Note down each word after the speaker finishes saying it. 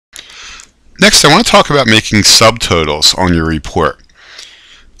Next, I want to talk about making subtotals on your report.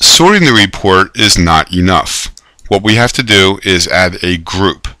 Sorting the report is not enough. What we have to do is add a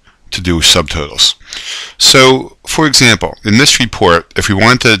group to do subtotals. So, for example, in this report, if we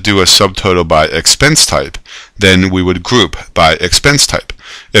wanted to do a subtotal by expense type, then we would group by expense type.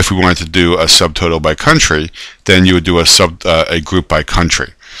 If we wanted to do a subtotal by country, then you would do a group by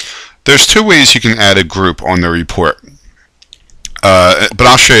country. There's two ways you can add a group on the report. But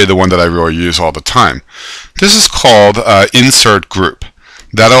I'll show you the one that I really use all the time. This is called insert group.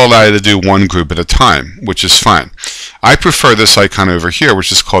 That'll allow you to do one group at a time, which is fine. I prefer this icon over here,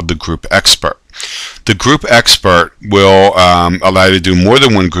 which is called the group expert. The group expert will allow you to do more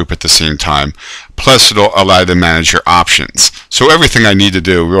than one group at the same time, plus it'll allow you to manage your options. So everything I need to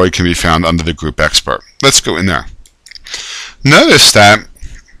do really can be found under the group expert. Let's go in there. Notice that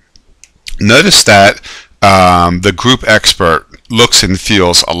the group expert looks and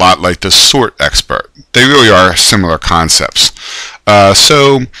feels a lot like the sort expert. They really are similar concepts.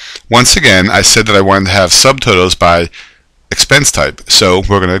 So once again, I said that I wanted to have subtotals by expense type. So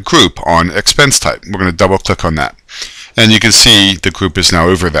we're going to group on expense type. We're going to double click on that. And you can see the group is now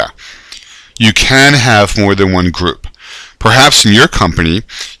over there. You can have more than one group. Perhaps in your company,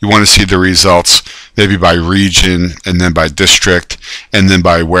 you want to see the results maybe by region, and then by district, and then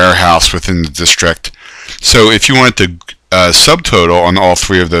by warehouse within the district. So if you wanted to subtotal on all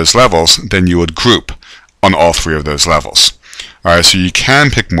three of those levels, then you would group on all three of those levels. Alright, so you can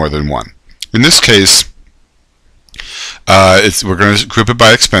pick more than one. In this case, we're going to group it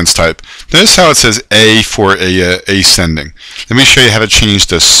by expense type. Notice how it says A for ascending. Let me show you how to change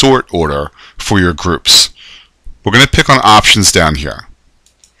the sort order for your groups. We're going to pick on options down here.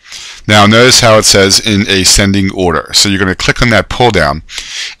 Now notice how it says in ascending order. So you're going to click on that pull down,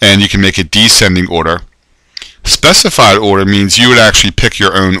 and you can make it descending order. Specified order means you would actually pick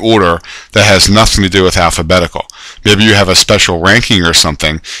your own order that has nothing to do with alphabetical. Maybe you have a special ranking or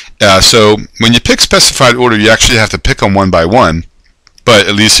something. So when you pick specified order, you actually have to pick them one by one, but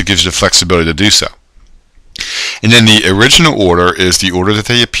at least it gives you the flexibility to do so. And then the original order is the order that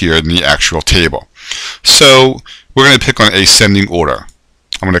they appeared in the actual table. So we're going to pick on ascending order.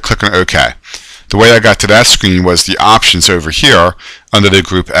 I'm going to click on OK. The way I got to that screen was the options over here under the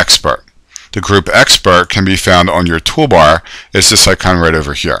group expert. The group expert can be found on your toolbar. It's this icon right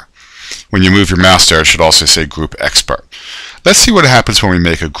over here. When you move your mouse there, it should also say group expert. Let's see what happens when we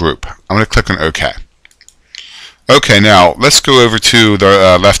make a group. I'm going to click on OK. OK, now let's go over to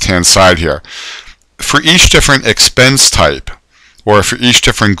the left-hand side here. For each different expense type, or for each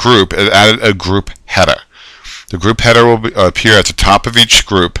different group, it added a group header. The group header will appear at the top of each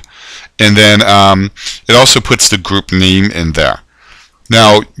group, and then it also puts the group name in there.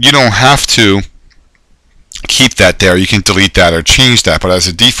 Now, you don't have to keep that there. You can delete that or change that, but as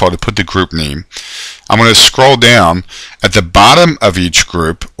a default, put the group name. I'm going to scroll down. At the bottom of each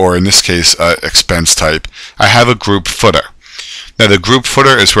group, or in this case, expense type, I have a group footer. Now, the group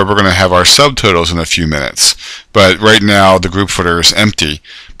footer is where we're going to have our subtotals in a few minutes, but right now the group footer is empty.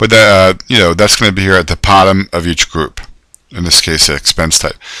 But that's going to be here at the bottom of each group. In this case, expense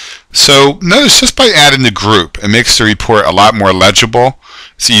type. So notice just by adding the group, it makes the report a lot more legible.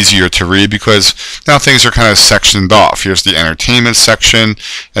 It's easier to read because now things are kind of sectioned off. Here's the entertainment section,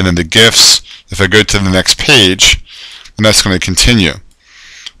 and then the gifts. If I go to the next page, and that's going to continue.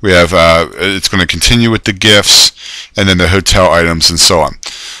 We have it's going to continue with the gifts, and then the hotel items, and so on.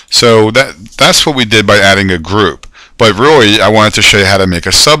 So that's what we did by adding a group. But really, I wanted to show you how to make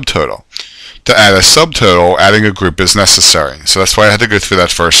a subtotal. To add a subtotal, adding a group is necessary. So that's why I had to go through that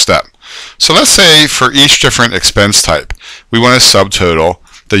first step. So let's say for each different expense type, we want to subtotal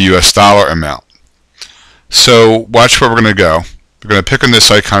the US dollar amount. So watch where we're going to go. We're going to pick on this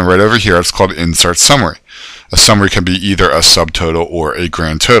icon right over here. It's called Insert Summary. A summary can be either a subtotal or a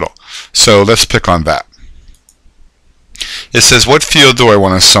grand total. So let's pick on that. It says, what field do I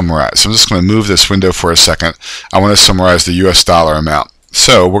want to summarize? I'm just going to move this window for a second. I want to summarize the US dollar amount.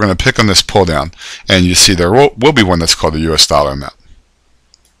 So we're going to pick on this pull down, and you see there will be one that's called the US dollar amount.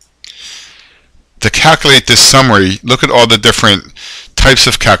 To calculate this summary, look at all the different types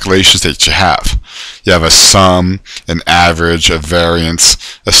of calculations that you have. You have a sum, an average, a variance,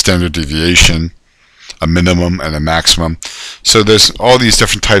 a standard deviation, a minimum, and a maximum. So there's all these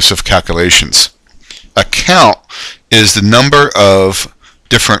different types of calculations. A count is the number of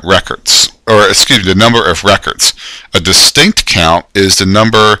different records, or excuse me, the number of records. A distinct count is the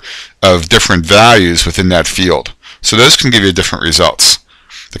number of different values within that field. So those can give you different results.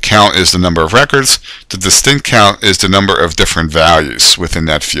 The count is the number of records. The distinct count is the number of different values within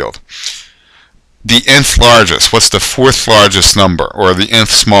that field. the nth largest, what's the fourth largest number, or the nth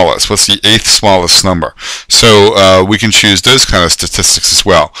smallest, what's the eighth smallest number. So we can choose those kind of statistics as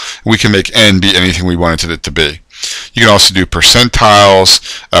well. We can make n be anything we wanted it to be. You can also do percentiles.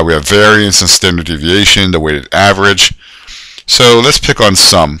 We have variance and standard deviation, the weighted average. So let's pick on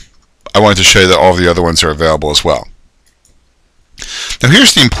sum. I wanted to show you that all the other ones are available as well. Now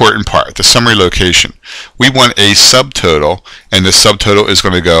here's the important part, the summary location. We want a subtotal, and the subtotal is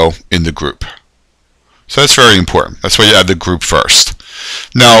going to go in the group. So that's very important. That's why you add the group first.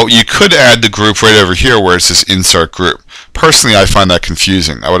 Now you could add the group right over here where it says insert group. Personally, I find that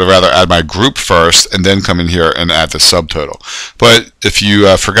confusing. I would rather add my group first and then come in here and add the subtotal. But if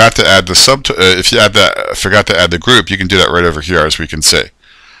you forgot to add the forgot to add the group, you can do that right over here, as we can see.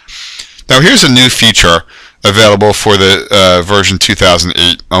 Now here's a new feature available for the version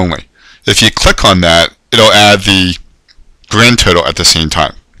 2008 only. If you click on that, it'll add the grand total at the same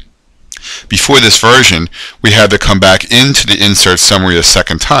time. Before this version, we had to come back into the insert summary a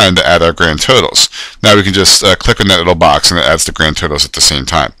second time to add our grand totals. Now we can just click on that little box and it adds the grand totals at the same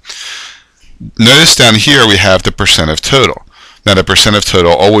time. Notice down here we have the percent of total. Now the percent of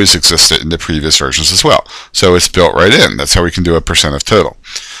total always existed in the previous versions as well. So it's built right in. That's how we can do a percent of total.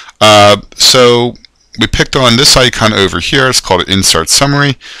 So we picked on this icon over here. It's called Insert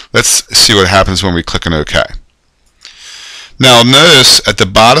Summary. Let's see what happens when we click on OK. Now notice at the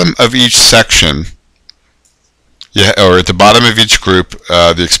bottom of each section, or at the bottom of each group,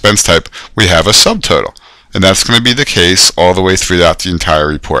 the expense type, we have a subtotal. And that's going to be the case all the way throughout the entire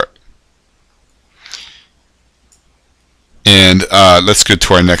report. And let's go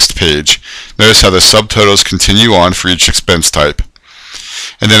to our next page. Notice how the subtotals continue on for each expense type.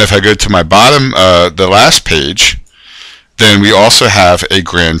 And then if I go to my bottom, the last page, then we also have a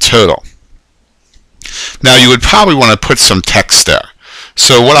grand total. Now you would probably want to put some text there.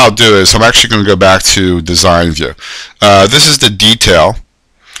 So what I'll do is I'm actually going to go back to design view. This is the detail,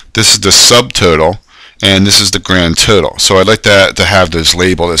 this is the subtotal, and this is the grand total. So I'd like to have those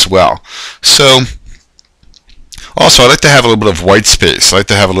labeled as well. So also I'd like to have a little bit of white space. I'd like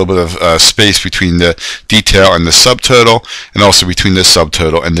to have a little bit of space between the detail and the subtotal, and also between the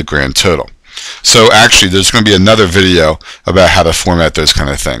subtotal and the grand total. So actually there's going to be another video about how to format those kind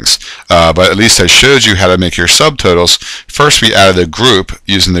of things. But at least I showed you how to make your subtotals. First we added a group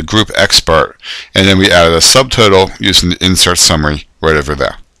using the group expert, and then we added a subtotal using the insert summary right over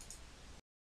there.